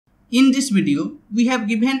In this video, we have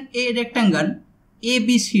given a rectangle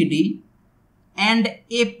ABCD and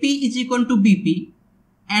AP is equal to BP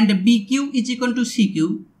and BQ is equal to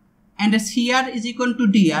CQ and CR is equal to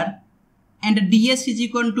DR and DS is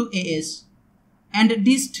equal to AS, and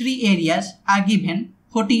these three areas are given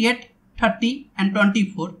 48, 30 and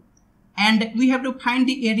 24, and we have to find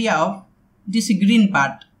the area of this green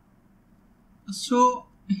part. So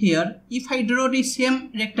here, if I draw the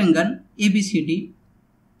same rectangle ABCD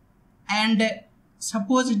and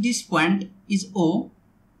suppose this point is O,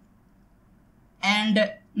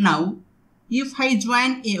 and now if I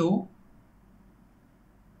join AO,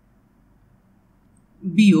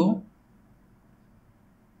 BO,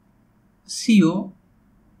 CO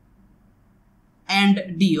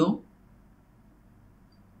and DO,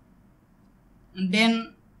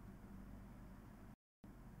 then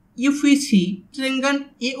if we see triangle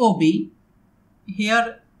AOB,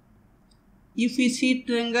 here if we see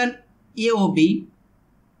triangle AOB,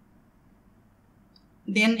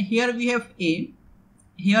 then here we have A,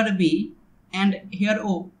 here B and here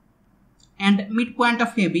O, and midpoint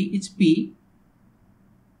of AB is P,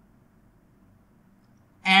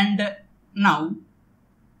 and now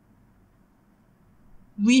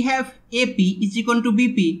we have AP is equal to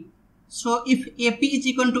BP. So if AP is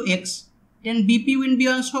equal to X, then BP will be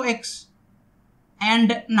also X.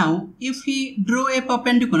 And now if we draw a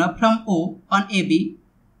perpendicular from O on AB,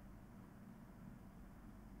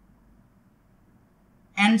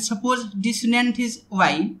 and suppose this length is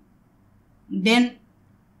Y, then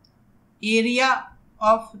area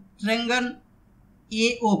of triangle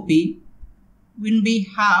AOP will be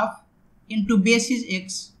half into base is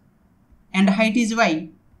X and height is Y.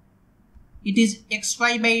 It is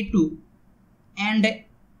XY by 2, and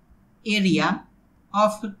area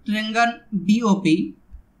of triangle BOP,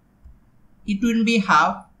 it will be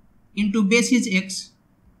half into base is X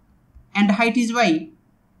and height is Y.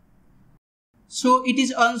 So it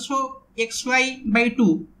is also XY by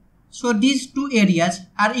 2. So these two areas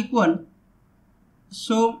are equal.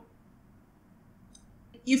 So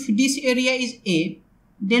if this area is A,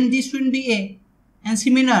 then this will be A, and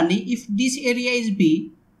similarly if this area is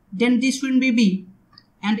B, then this will be B,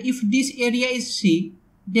 and if this area is C,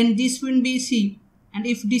 then this will be C, and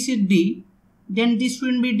if this is D, then this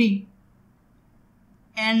will be D.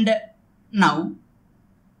 And now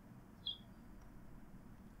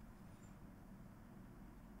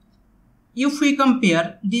if we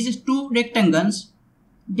compare these two rectangles,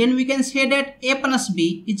 then we can say that A plus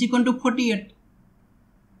B is equal to 48.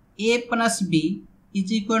 A plus B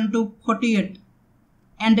is equal to 48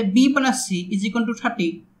 and B plus C is equal to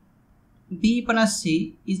 30. B plus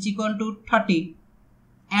C is equal to 30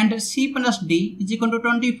 and C plus D is equal to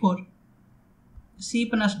 24. C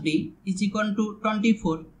plus D is equal to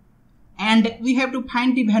 24, and we have to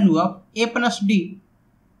find the value of A plus D.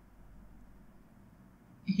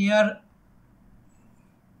 Here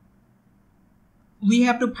we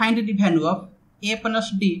have to find the value of A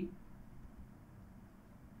plus D.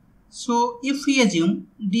 So if we assume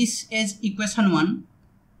this as equation 1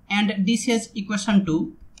 and this as equation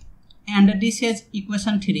 2 and this as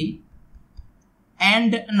equation 3,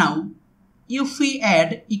 and now if we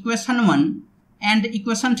add equation 1 and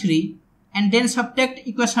equation 3 and then subtract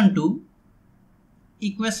equation 2,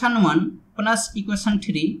 equation 1 plus equation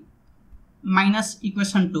 3 minus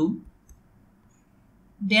equation 2,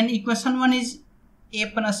 then equation 1 is A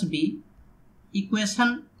plus B,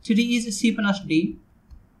 equation 3 is C plus D,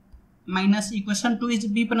 minus equation 2 is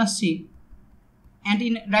B plus C, and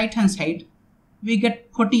in right hand side we get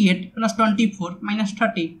 48 plus 24 minus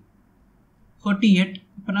 30. 48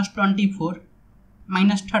 plus 24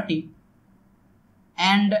 minus 30,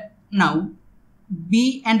 and now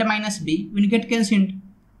B and minus B will get cancelled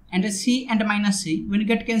and C and minus C will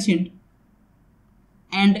get cancelled,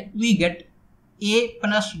 and we get A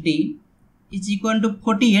plus D is equal to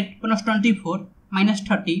 48 plus 24 minus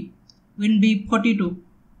 30 will be 42.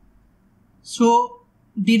 So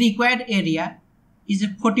the required area is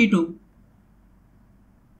 42.